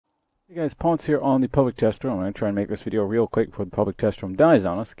Hey guys, Ponce here on the public test room. I'm going to try and make this video real quick before the public test room dies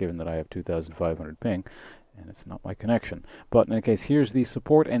on us, given that I have 2,500 ping, and it's not my connection. But in any case, here's the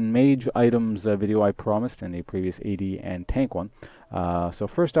support and mage items video I promised in the previous AD and tank one. So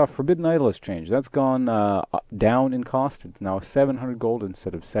first off, Forbidden Idol has changed. That's gone down in cost. It's now 700 gold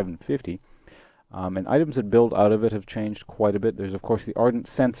instead of 750. And items that build out of it have changed quite a bit. There's of course the Ardent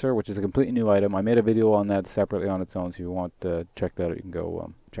Censer, which is a completely new item. I made a video on that separately on its own, so if you want to check that out, you can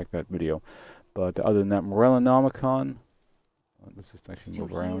go check that video. But other than that, Morellonomicon, let's just actually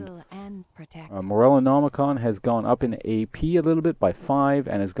move around. Morellonomicon has gone up in AP a little bit by 5,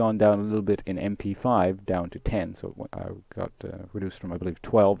 and has gone down a little bit in MP5 down to 10. So I got reduced from, I believe,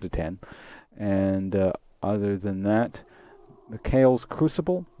 12 to 10. And other than that, Mikhail's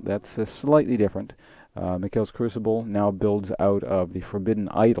Crucible, that's slightly different. Mikhail's Crucible now builds out of the Forbidden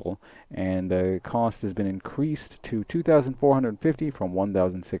Idol, and the cost has been increased to 2,450 from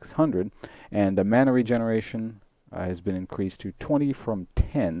 1,600, and the mana regeneration has been increased to 20 from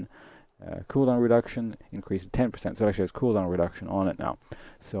 10. Cooldown reduction increased to 10%, so it actually has cooldown reduction on it now.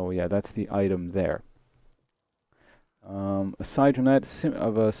 So yeah, that's the item there. Aside from that,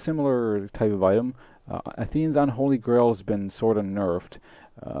 of a similar type of item, Athene's Unholy Grail has been sort of nerfed.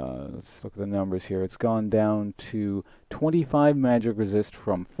 Let's look at the numbers here. It's gone down to 25 magic resist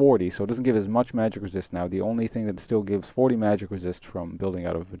from 40, so it doesn't give as much magic resist now. The only thing that still gives 40 magic resist from building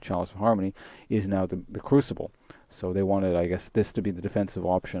out of a Chalice of Harmony is now the Crucible. So they wanted, I guess, this to be the defensive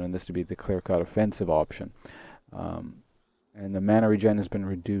option and this to be the clear-cut offensive option. And the mana regen has been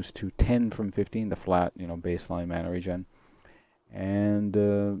reduced to 10 from 15, the flat, baseline mana regen.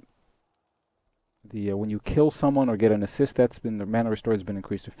 And when you kill someone or get an assist, the mana restore has been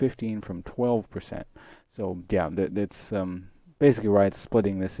increased to 15 from 12%. So yeah, that's basically Riot's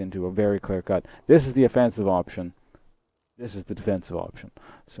splitting this into a very clear cut. This is the offensive option. This is the defensive option.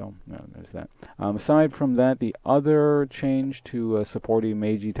 So there's that. Aside from that, the other change to supporty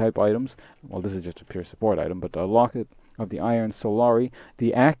magey type items, well, this is just a pure support item, but Locket of the Iron Solari,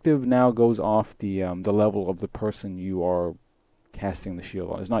 the active now goes off the level of the person you are casting the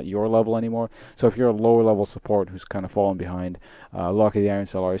shield on. It's not your level anymore. So if you're a lower level support who's kind of fallen behind, Locket of the Iron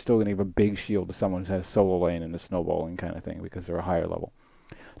Solari is still going to give a big shield to someone who has a solo lane and a snowballing kind of thing because they're a higher level.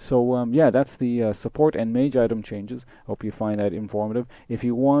 So yeah, that's the support and mage item changes. Hope you find that informative. If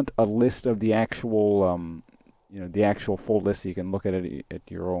you want a list of the actual, the actual full list, so you can look at it at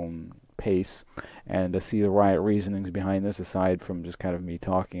your own pace and see the Riot reasonings behind this, aside from just kind of me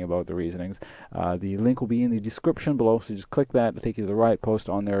talking about the reasonings. The link will be in the description below, so just click that to take you to the Riot Post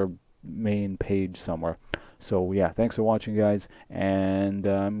on their main page somewhere. So yeah, thanks for watching, guys, and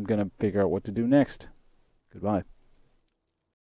I'm gonna figure out what to do next. Goodbye.